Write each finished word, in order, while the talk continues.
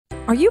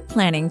Are you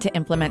planning to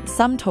implement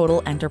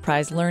Sumtotal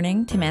Enterprise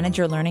Learning to manage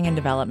your learning and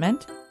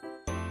development?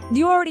 Do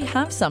you already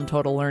have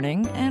Sumtotal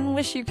Learning and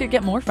wish you could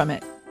get more from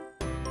it?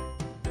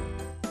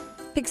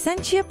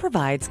 Pixentia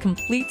provides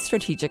complete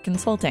strategic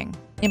consulting,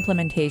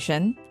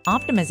 implementation,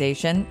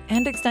 optimization,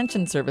 and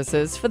extension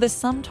services for the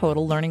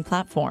Sumtotal Learning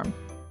platform.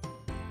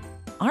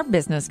 Our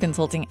business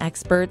consulting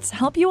experts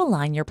help you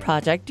align your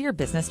project to your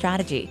business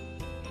strategy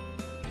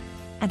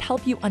and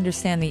help you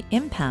understand the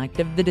impact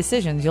of the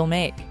decisions you'll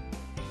make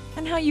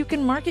and how you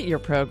can market your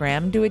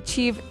program to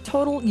achieve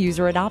total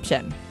user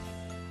adoption.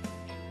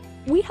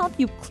 We help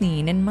you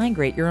clean and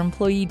migrate your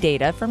employee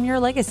data from your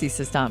legacy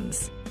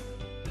systems.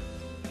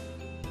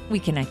 We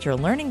connect your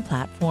learning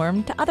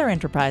platform to other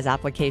enterprise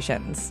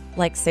applications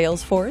like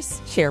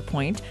Salesforce,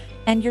 SharePoint,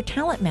 and your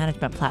talent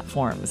management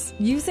platforms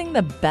using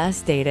the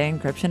best data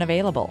encryption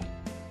available.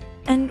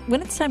 And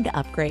when it's time to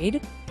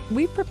upgrade,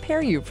 we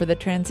prepare you for the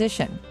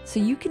transition so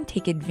you can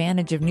take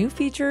advantage of new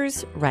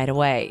features right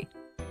away.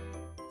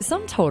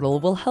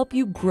 Sumtotal will help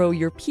you grow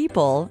your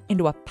people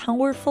into a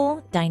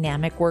powerful,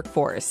 dynamic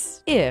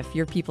workforce if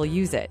your people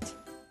use it.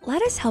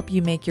 Let us help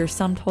you make your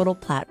Sumtotal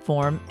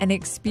platform an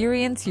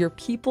experience your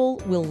people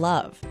will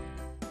love.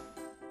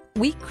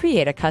 We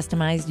create a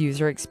customized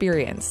user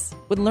experience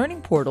with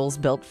learning portals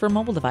built for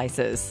mobile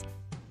devices.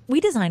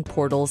 We design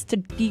portals to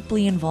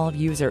deeply involve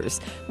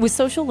users with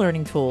social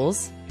learning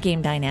tools,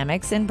 game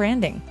dynamics, and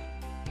branding.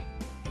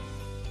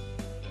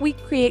 We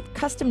create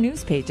custom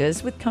news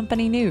pages with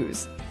company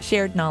news,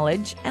 shared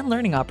knowledge, and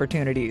learning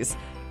opportunities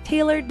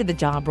tailored to the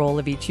job role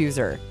of each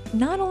user.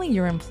 Not only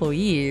your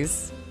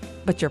employees,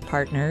 but your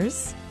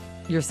partners,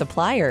 your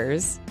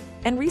suppliers,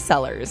 and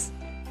resellers.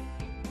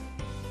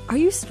 Are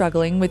you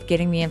struggling with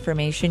getting the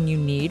information you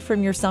need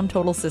from your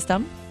Sumtotal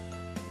system?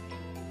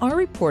 Our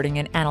reporting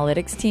and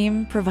analytics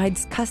team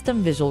provides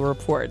custom visual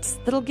reports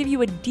that'll give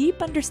you a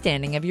deep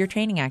understanding of your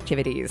training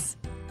activities.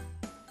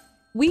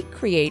 We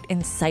create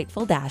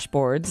insightful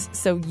dashboards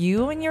so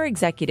you and your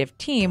executive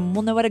team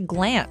will know at a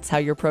glance how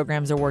your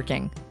programs are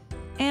working,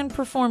 and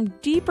perform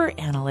deeper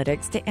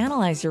analytics to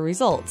analyze your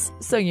results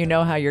so you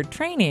know how your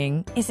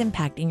training is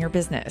impacting your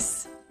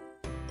business,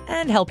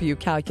 and help you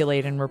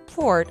calculate and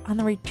report on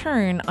the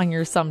return on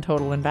your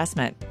Sumtotal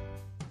investment.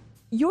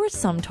 Your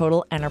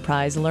Sumtotal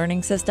Enterprise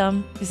Learning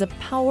System is a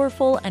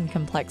powerful and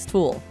complex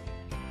tool.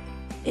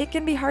 It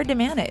can be hard to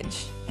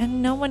manage,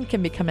 and no one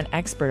can become an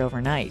expert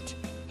overnight.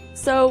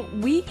 So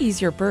we ease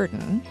your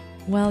burden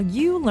while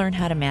you learn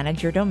how to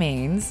manage your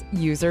domains,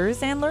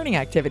 users, and learning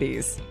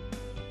activities.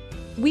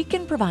 We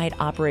can provide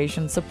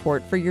operations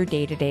support for your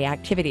day-to-day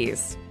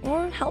activities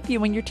or help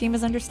you when your team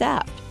is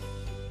understaffed.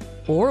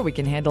 Or we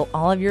can handle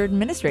all of your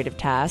administrative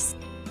tasks.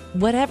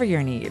 Whatever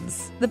your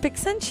needs, the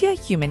Pixentia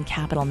Human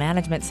Capital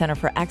Management Center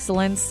for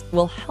Excellence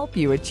will help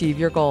you achieve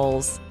your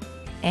goals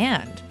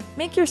and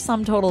make your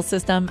Sumtotal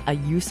system a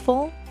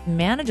useful,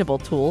 manageable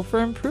tool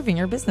for improving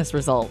your business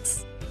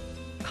results.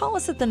 Call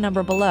us at the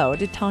number below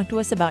to talk to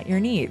us about your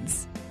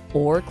needs,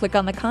 or click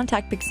on the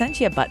Contact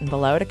Pixentia button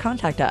below to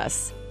contact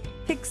us.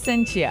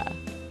 Pixentia.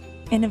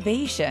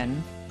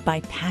 Innovation by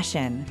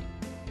passion.